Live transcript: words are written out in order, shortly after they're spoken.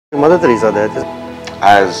Mother Teresa there.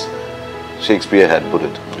 As Shakespeare had put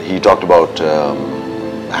it, he talked about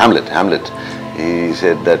Hamlet. He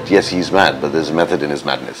said that yes, he's mad, but there's a method in his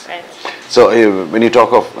madness. Right. So when you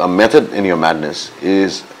talk of a method in your madness,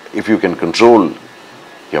 is if you can control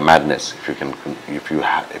your madness,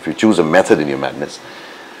 if you choose a method in your madness,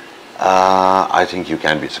 I think you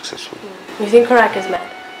can be successful. You think Korak is mad?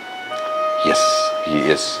 Yes, he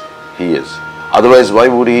is. He is. Otherwise, why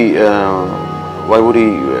would he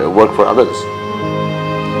work for others?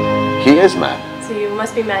 He is mad. So you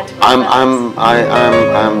must be mad to work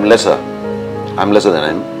I'm lesser. I'm lesser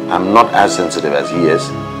than him. I'm not as sensitive as he is.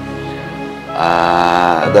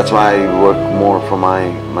 That's why I work more for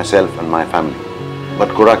myself and my family. But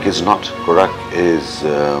Korak is not. Korak is,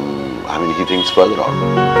 he thinks further out.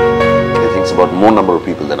 He thinks about more number of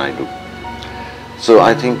people than I do. So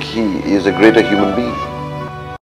I think he is a greater human being.